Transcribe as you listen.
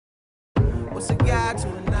was a guide to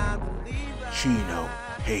a non-believer. Chino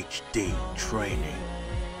HD Training.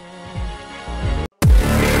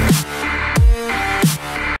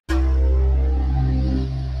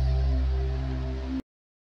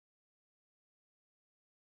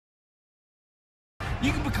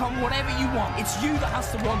 You can become whatever you want. It's you that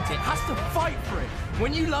has to want it, has to fight for it.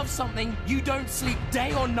 When you love something, you don't sleep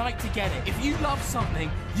day or night to get it. If you love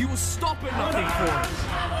something, you will stop at nothing for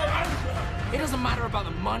it. It doesn't matter about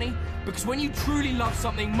the money, because when you truly love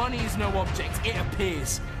something, money is no object, it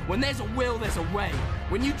appears. When there's a will, there's a way.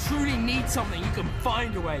 When you truly need something, you can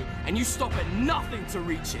find a way, and you stop at nothing to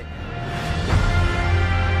reach it.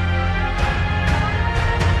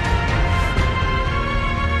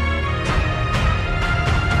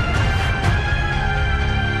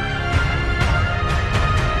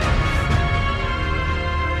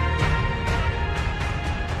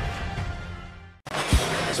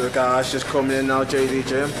 So guys, just coming in now, JD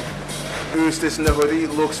Gym. Who's this in the hoodie?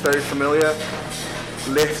 Looks very familiar.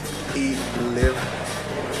 Lift, eat, live.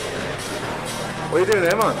 What are you doing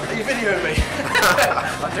there, man? Are you videoing me?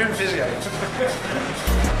 I'm doing physio.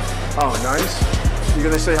 Oh, nice. You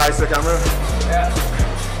gonna say hi to the camera? Yeah.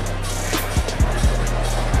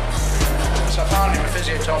 So apparently my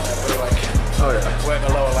physio told me I've got to work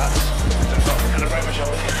the lower lats. And I broke my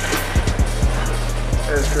shoulder.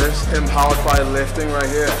 There's Chris, empowered by lifting right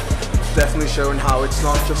here. Definitely showing how it's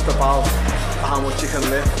not just about how much you can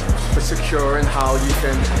lift, but securing how you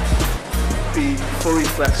can be fully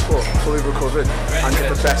flexible, fully recovered, and get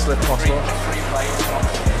the best lift possible.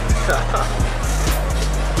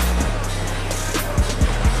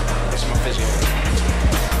 This is my physio.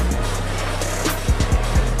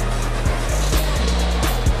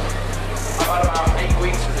 I've had about 8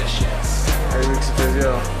 weeks of this shit. 8 weeks of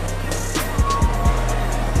physio.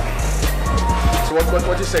 So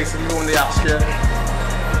what do you say to people when they ask you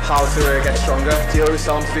how to get stronger? Do you always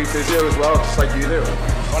tell them to do physio as well, just like you do?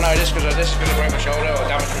 Well no, this is because I broke my shoulder or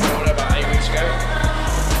damaged my shoulder about 8 weeks ago.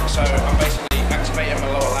 So I'm basically activating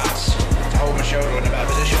my lower lats to hold my shoulder in a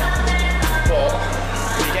better position. But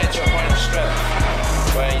when you get to a point of strength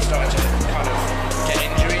where you're starting to kind of get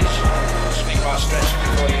injuries, speak about stretching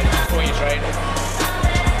before you train,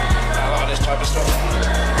 a lot of this type of stuff.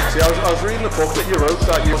 See, I was reading the book that you wrote.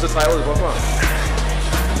 What's the title of the book, man?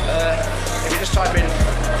 If you just type in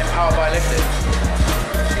Empowered by Lifting,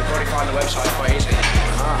 you'll probably find the website quite easily.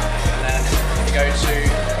 And then you go to,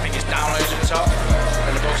 I think it's downloads at the top,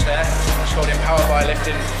 and the book's there. It's called Empowered by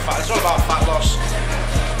Lifting. It's all about fat loss,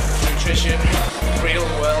 nutrition, real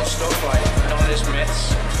world stuff, like none of this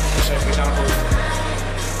myths. So for example,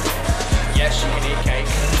 yes, you can eat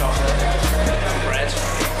cake and chocolate and bread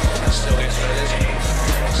and still get shredded.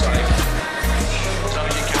 It's like, as long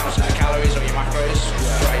as you count the calories or your macros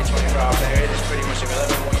throughout your 24-hour period, it's pretty much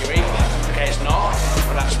irrelevant what you eat. Okay, it's not,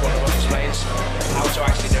 but that's what the book explains, how to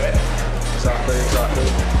actually do it. Exactly.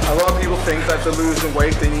 A lot of people think that for losing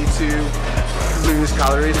weight, they need to lose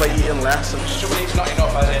calories by eating less. Someone eats not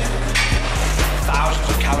enough, as in thousands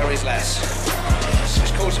of calories less.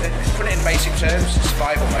 It's called, put it in basic terms,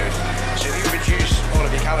 survival mode. So if you reduce all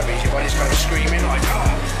of your calories, your body's kind of screaming like,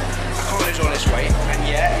 I can't lose all this weight, and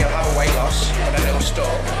yeah, you'll have a weight loss, but then it'll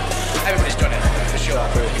stop. Everybody's done it, for sure.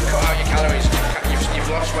 You cut out your calories, you've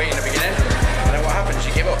lost weight in the beginning, and then what happens?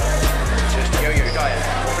 You give up. Just yo-yo diet,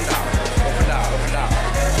 up and down, up and down, up and down.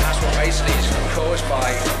 And that's what basically is caused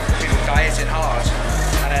by people dieting hard,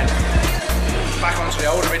 and then back onto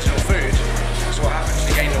the old original food. So what happens?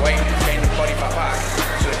 You gain the weight, you gain the body fat back.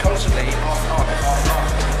 So they're constantly off.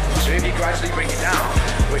 So if you gradually bring it down,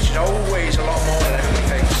 which is always a lot more than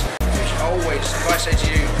everyone thinks, always, if I say to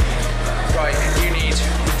you, right, you need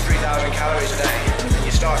 3,000 calories a day, and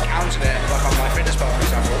you start counting it, like on MyProtein, for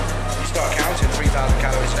example, you start counting 3,000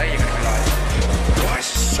 calories a day, you're going to be like, why is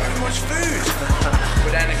this so much food?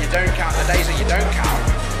 But then if you don't count, the days that you don't count,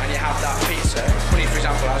 and you have that pizza, honey, for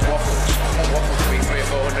example, has waffles, I want waffles to be 300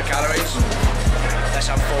 or 400 calories,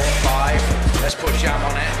 let's have 4 or 5, let's put jam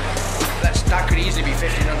on it, that could easily be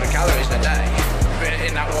 1,500 calories in a day,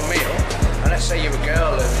 in that one meal, and let's say you're a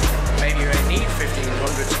girl and maybe you only need 1,500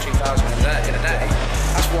 to 2,000 in a day.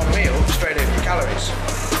 That's one meal straight over your calories.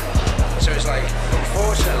 So it's like,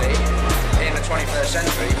 unfortunately, in the 21st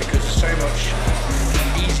century, because there's so much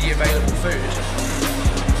easy available food,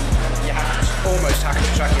 you almost have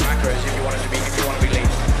to track your macros if you want to be lean.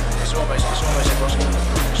 It's almost impossible.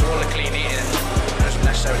 So all the clean eating doesn't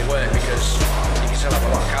necessarily work because you can still have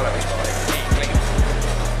a lot of calories by eating clean.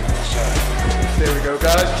 So there we go,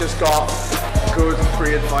 guys. Just got good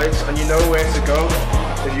free advice, and you know where to go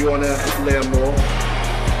if you want to learn more.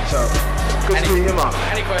 So good to meet you, man.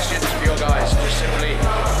 Any questions for your guys, just simply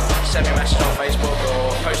send me a message on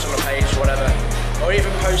or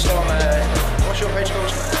even post on, what's your page called?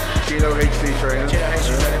 Gino HD Training. Gino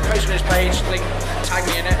HD Training. Post on his page, link, tag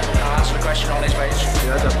me in it, and I'll answer the question on his page.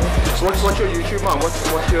 Yeah, definitely. So what's your YouTube, man? What's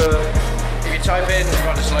your... If you type in,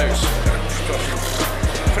 well, there's loads.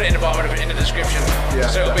 Put it in the bottom of it, in the description. Yeah,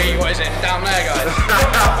 so it'll be, what is it, down there, guys?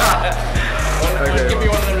 Okay, give me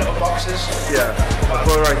one of them little boxes. Yeah, I'll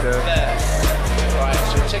put it right there. There. Right,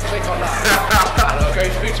 so click on that. And I'll go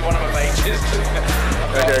through to one of my pages.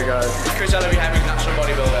 Okay, guys. Chris Hemmings, Natural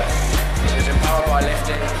Bodybuilder. There's Empowered by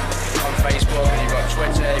Lifting on Facebook, and you've got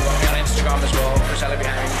Twitter, you've got me on Instagram as well, Chris Hemmings.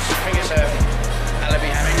 I think it's Hemmings,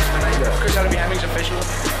 Yeah. Chris Hemmings Official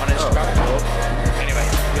on Instagram. Oh, cool. Anyway,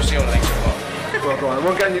 you'll see all the links at the bottom. Well, go on. I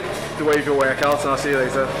won't get you the way of your workouts, and I'll see you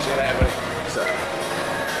later. See you later, buddy. So.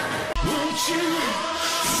 Won't you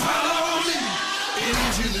follow me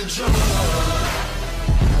into the jungle?